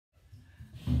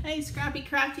Hey scrappy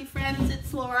crafty friends,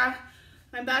 it's Laura.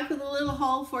 I'm back with a little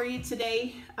haul for you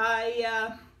today.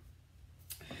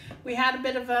 We had a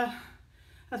bit of a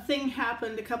thing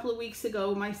happened a couple of weeks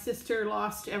ago. My sister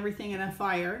lost everything in a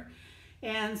fire,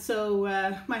 and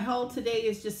so my haul today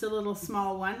is just a little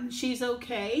small one. She's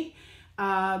okay,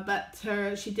 but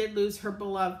she did lose her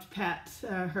beloved pet,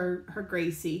 her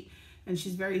Gracie, and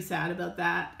she's very sad about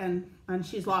that, and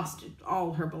she's lost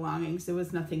all her belongings. There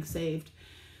was nothing saved.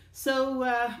 So,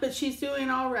 but she's doing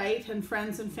all right, and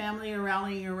friends and family are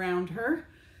rallying around her.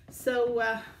 So,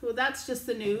 well, that's just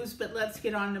the news, but let's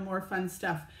get on to more fun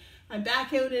stuff. I'm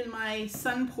back out in my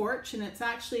sun porch, and it's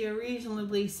actually a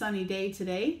reasonably sunny day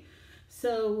today.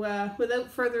 So,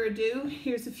 without further ado,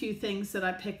 here's a few things that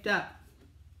I picked up.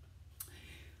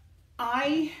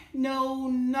 I know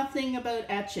nothing about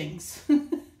etchings.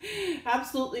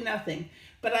 Absolutely nothing.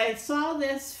 But I saw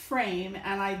this frame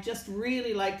and I just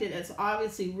really liked it. It's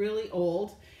obviously really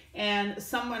old, and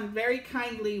someone very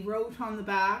kindly wrote on the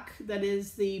back that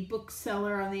is the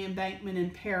bookseller on the Embankment in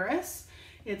Paris.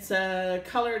 It's a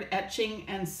colored etching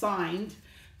and signed,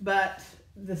 but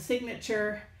the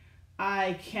signature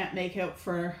I can't make out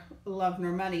for love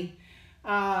nor money.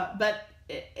 But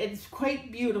it's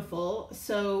quite beautiful,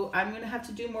 so I'm going to have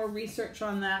to do more research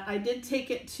on that. I did take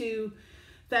it to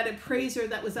that appraiser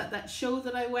that was at that show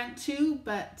that I went to,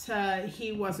 but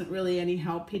he wasn't really any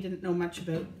help. He didn't know much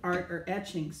about art or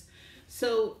etchings.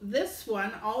 So this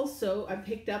one also I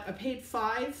picked up. I paid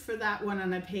 $5 for that one,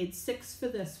 and I paid $6 for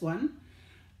this one.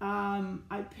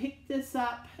 I picked this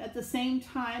up at the same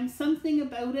time. Something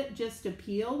about it just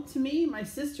appealed to me. My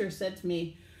sister said to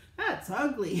me, "That's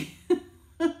ugly."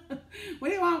 What do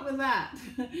you want with that?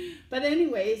 But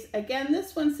anyways, again,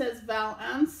 this one says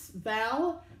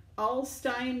Val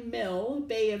Alstein Mill,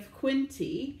 Bay of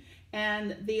Quinte,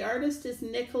 and the artist is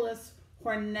Nicholas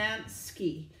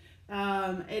Hornansky.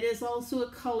 It is also a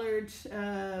colored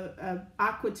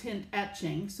aquatint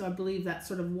etching, so I believe that's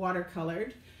sort of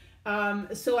watercolored.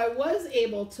 So I was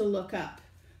able to look up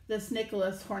this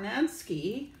Nicholas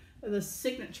Hornansky. The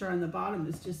signature on the bottom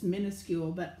is just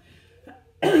minuscule, but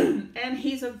and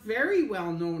he's a very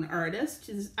well-known artist.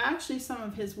 Actually, some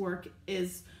of his work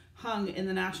is hung in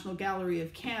the National Gallery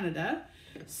of Canada.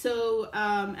 So,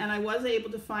 and I was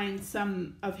able to find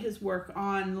some of his work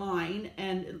online,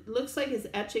 and it looks like his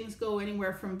etchings go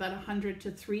anywhere from about $100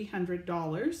 to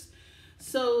 $300.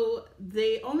 So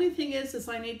the only thing is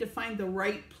I need to find the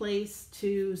right place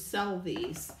to sell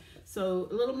these. So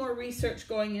a little more research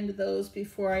going into those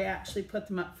before I actually put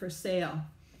them up for sale.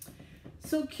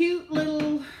 So cute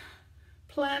little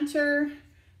planter.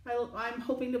 I'm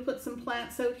hoping to put some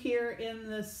plants out here in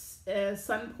this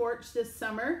sun porch this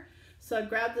summer. So I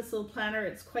grabbed this little planter.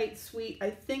 It's quite sweet.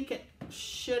 I think it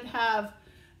should have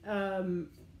a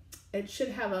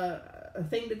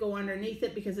thing to go underneath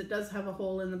it, because it does have a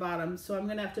hole in the bottom. So I'm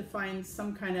gonna have to find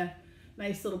some kind of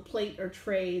nice little plate or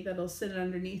tray that'll sit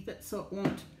underneath it so it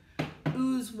won't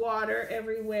ooze water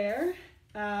everywhere.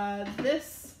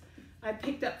 This I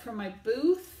picked up from my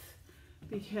booth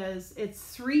because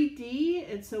it's 3D.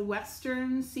 It's a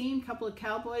Western scene, couple of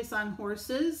cowboys on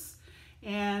horses,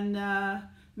 and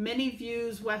Many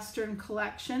Views Western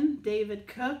Collection, David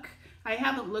Cook. I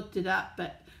haven't looked it up,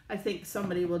 but I think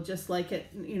somebody will just like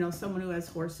it. You know, someone who has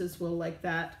horses will like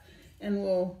that and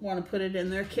will want to put it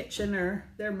in their kitchen or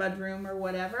their mudroom or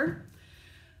whatever.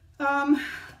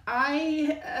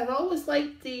 I have always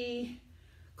liked the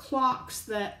clocks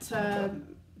that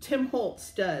Tim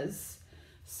Holtz does.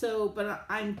 So, but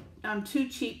I'm too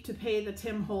cheap to pay the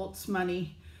Tim Holtz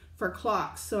money for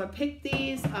clocks. So I picked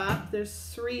these up.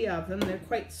 There's 3 of them. They're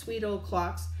quite sweet old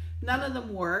clocks. None of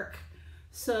them work.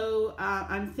 So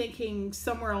I'm thinking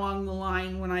somewhere along the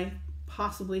line, when I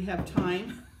possibly have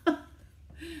time,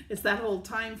 it's that whole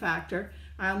time factor,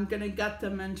 I'm going to gut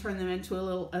them and turn them into a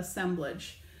little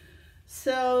assemblage.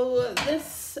 So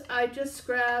this I just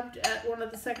grabbed at one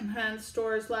of the secondhand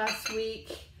stores last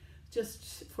week,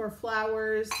 just for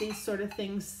flowers. These sort of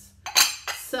things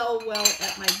sell well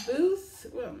at my booth.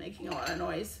 Well, I'm making a lot of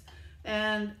noise.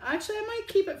 And actually I might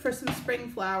keep it for some spring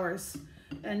flowers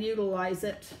and utilize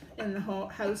it in the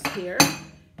house here.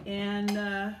 And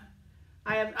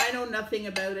I know nothing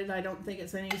about it. I don't think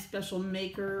it's any special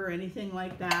maker or anything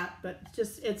like that, but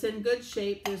just it's in good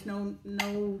shape. There's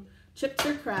no chips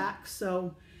or cracks,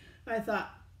 so I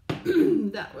thought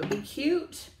that would be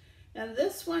cute. And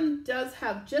this one does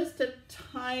have just a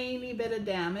tiny bit of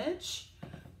damage,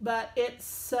 but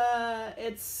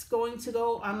it's going to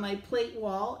go on my plate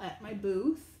wall at my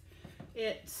booth.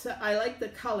 I like the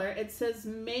color. It says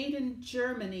made in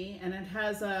Germany, and it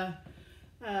has a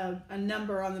a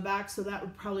number on the back, so that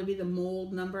would probably be the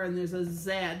mold number, and there's a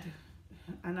Z,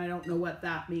 and I don't know what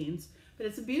that means. But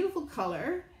it's a beautiful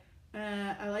color.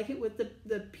 I like it with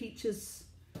the peaches,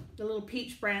 the little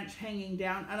peach branch hanging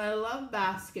down, and I love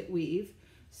basket weave.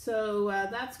 So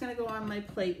that's going to go on my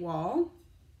plate wall.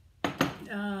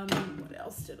 What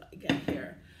else did I get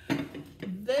here?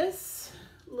 This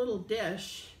little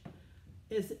dish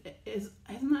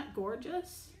isn't that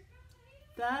gorgeous?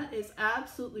 That is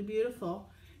absolutely beautiful.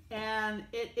 And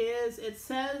it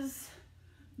says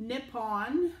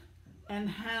Nippon and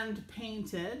hand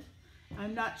painted.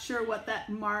 I'm not sure what that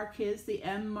mark is, the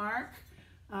M mark,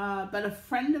 but a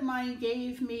friend of mine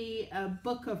gave me a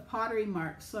book of pottery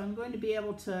marks, so I'm going to be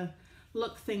able to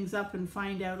look things up and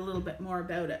find out a little bit more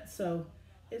about it. So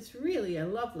it's really a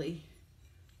lovely,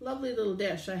 lovely little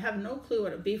dish. I have no clue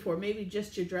what it would be for. Maybe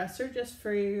just your dresser, just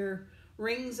for your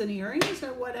rings and earrings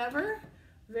or whatever.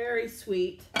 Very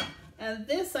sweet. And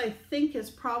this, I think, is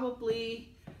probably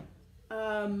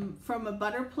from a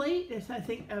butter plate. It's, I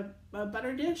think, a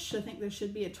butter dish. I think there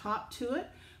should be a top to it.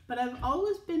 But I've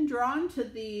always been drawn to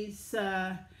these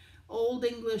Old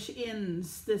English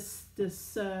inns.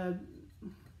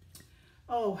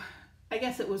 Oh, I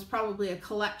guess it was probably a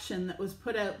collection that was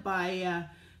put out by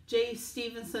J.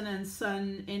 Stevenson and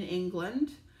Son in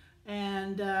England.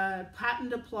 And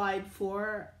patent applied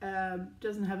for,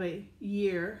 doesn't have a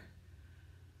year.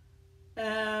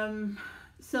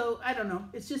 So I don't know,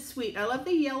 it's just sweet. I love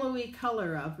the yellowy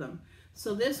color of them.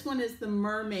 So this one is the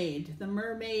mermaid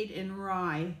in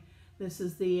rye. This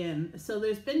is the inn. So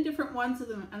there's been different ones of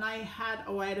them, and I had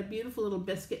a beautiful little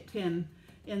biscuit tin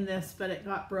in this, but it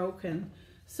got broken.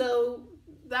 So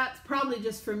that's probably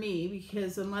just for me,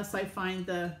 because unless I find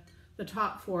the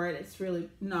top for it, it's really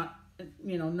not,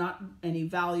 you know, not any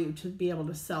value to be able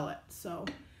to sell it. So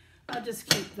I'll just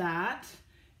keep that.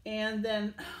 And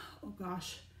then, oh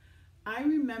gosh, I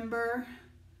remember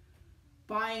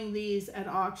buying these at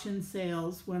auction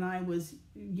sales when I was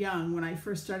young, when I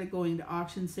first started going to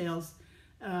auction sales,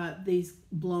 these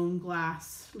blown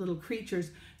glass little creatures.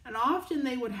 And often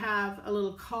they would have a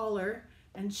little collar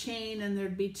and chain, and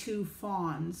there'd be two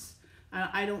fawns.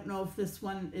 I don't know if this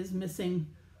one is missing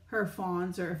her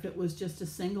fawns or if it was just a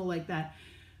single like that.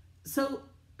 So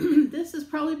this has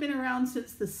probably been around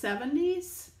since the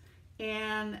 70s,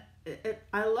 and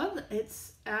I love it.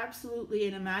 It's absolutely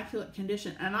in immaculate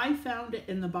condition, and I found it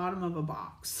in the bottom of a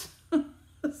box.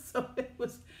 So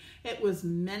it was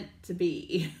meant to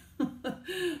be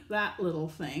that little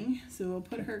thing. So we'll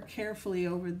put her carefully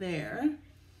over there.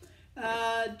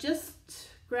 Just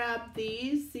grabbed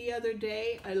these the other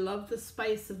day. I love the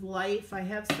Spice of Life. I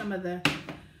have some of the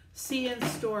See and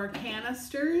Store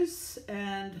canisters,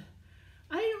 and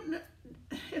I don't know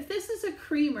if this is a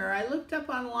creamer. I looked up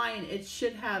online, it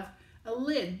should have a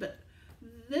lid, but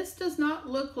this does not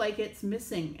look like it's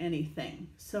missing anything.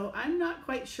 So I'm not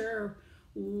quite sure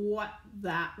what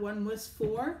that one was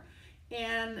for.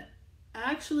 And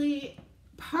actually,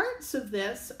 parts of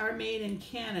this are made in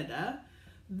Canada.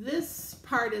 This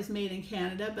part is made in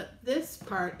Canada, but this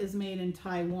part is made in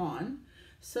Taiwan.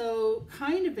 So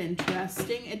kind of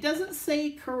interesting. It doesn't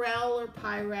say Corel or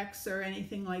Pyrex or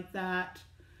anything like that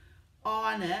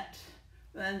on it.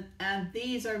 And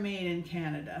these are made in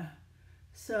Canada.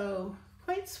 So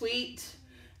quite sweet.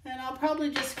 And I'll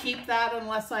probably just keep that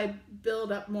unless I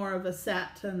build up more of a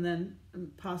set and then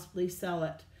possibly sell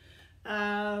it.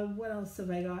 What else have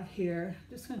I got here?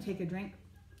 Just going to take a drink.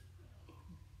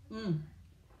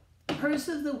 Purse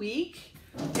of the week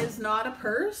is not a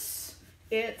purse.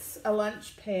 It's a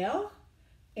lunch pail,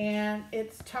 and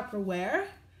it's Tupperware,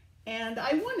 and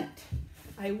I won it.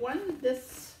 I won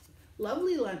this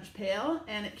lovely lunch pail,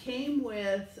 and it came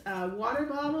with a water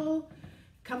bottle,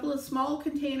 a couple of small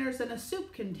containers, and a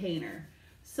soup container.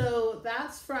 So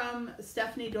that's from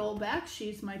Stephanie Dolbeck.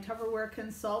 She's my Tupperware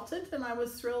consultant, and I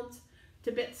was thrilled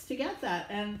to bits to get that.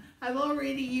 And I've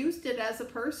already used it as a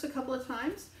purse a couple of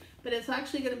times. But it's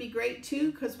actually going to be great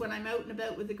too, because when I'm out and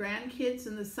about with the grandkids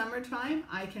in the summertime,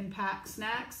 I can pack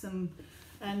snacks and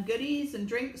goodies and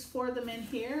drinks for them in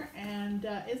here. And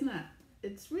isn't that,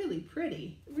 it's really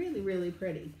pretty, really, really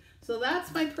pretty. So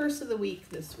that's my purse of the week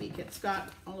this week. It's got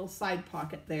a little side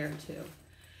pocket there too.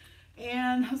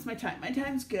 And how's my time? My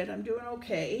time's good. I'm doing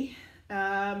okay.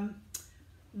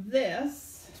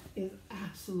 This is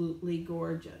absolutely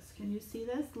gorgeous. Can you see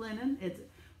this? Linen. It's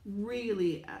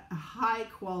really a high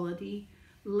quality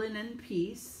linen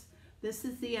piece. This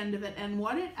is the end of it, and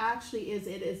what it actually is,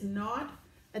 it is not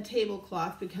a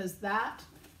tablecloth, because that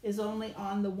is only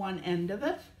on the one end of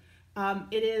it.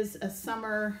 It is a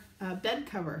summer bed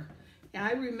cover.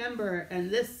 I remember,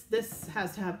 and this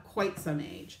has to have quite some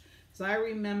age, because So I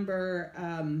remember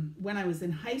when I was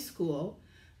in high school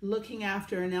looking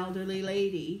after an elderly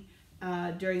lady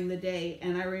during the day,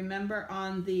 and I remember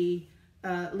on the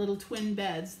little twin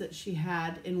beds that she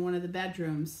had in one of the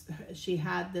bedrooms, she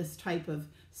had this type of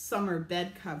summer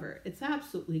bed cover. It's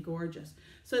absolutely gorgeous.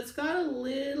 So it's got a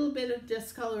little bit of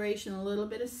discoloration, a little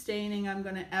bit of staining. I'm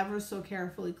going to ever so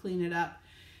carefully clean it up.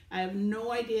 I have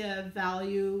no idea of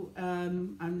value.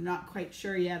 I'm not quite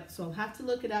sure yet, so I'll have to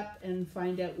look it up and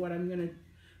find out what I'm going to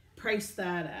price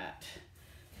that at.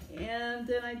 And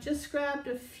then I just grabbed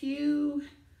a few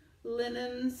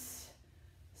linens.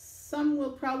 Some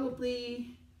will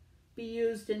probably be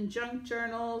used in junk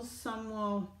journals. Some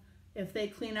will, if they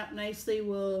clean up nicely,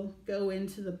 will go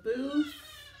into the booth.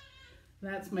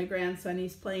 That's my grandson.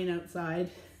 He's playing outside.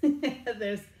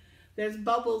 There's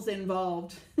bubbles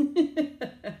involved.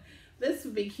 This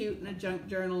would be cute in a junk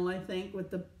journal, I think,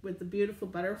 with the beautiful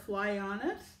butterfly on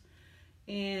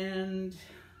it. And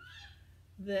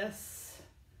this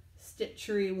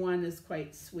stitchery one is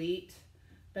quite sweet,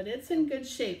 but it's in good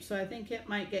shape, so I think it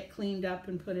might get cleaned up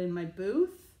and put in my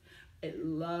booth. I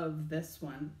love this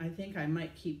one. I think I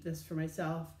might keep this for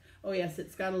myself. Oh yes,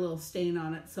 it's got a little stain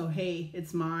on it, so hey,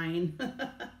 it's mine.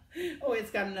 Oh,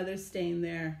 it's got another stain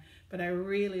there, but I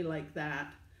really like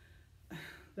that.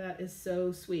 That is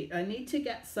so sweet. I need to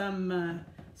get some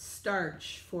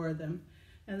starch for them.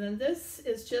 And then this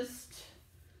is just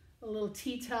a little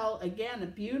tea towel. Again, a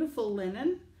beautiful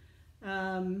linen.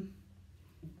 I'm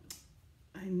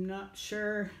not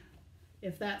sure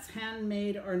if that's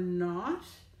handmade or not,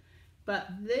 but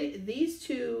these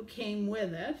two came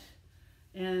with it,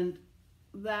 and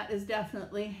that is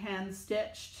definitely hand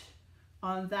stitched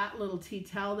on that little tea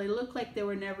towel. They look like they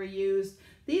were never used.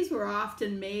 These were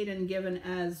often made and given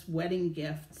as wedding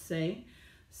gifts, say.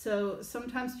 So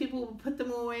sometimes people will put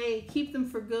them away, keep them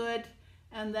for good,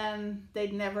 and then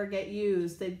they'd never get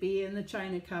used. They'd be in the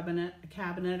china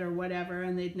cabinet or whatever,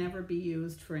 and they'd never be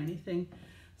used for anything.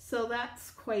 So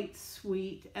that's quite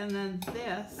sweet. And then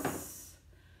this,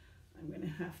 I'm going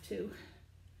to have to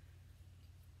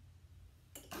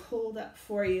hold up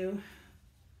for you.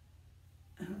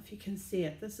 I don't know if you can see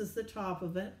it. This is the top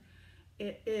of it.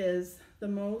 It is the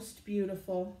most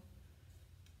beautiful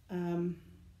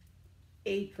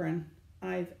apron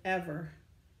I've ever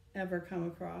come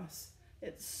across.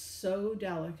 It's so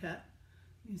delicate.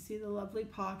 You see the lovely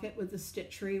pocket with the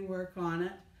stitchery work on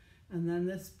it, and then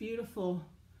this beautiful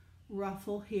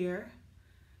ruffle here.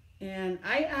 And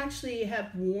I actually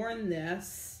have worn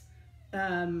this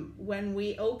when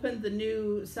we opened the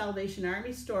new Salvation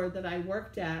Army store that I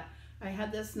worked at. I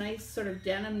had this nice sort of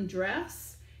denim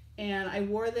dress, and I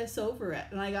wore this over it,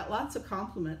 and I got lots of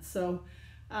compliments. So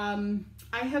I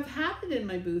have had it in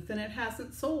my booth, and it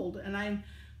hasn't sold, and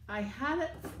I had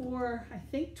it for, I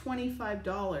think,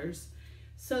 $25.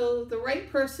 So the right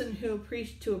person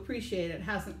to appreciate it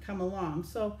hasn't come along.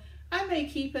 So I may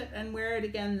keep it and wear it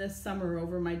again this summer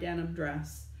over my denim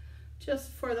dress, just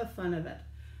for the fun of it.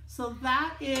 So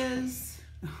that is,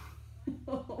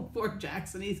 oh, poor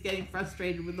Jackson, he's getting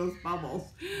frustrated with those bubbles.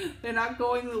 They're not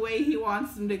going the way he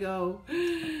wants them to go.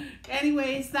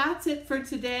 Anyways, that's it for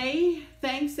today.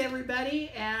 Thanks everybody,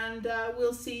 and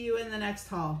we'll see you in the next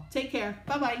haul. Take care.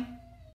 Bye-bye.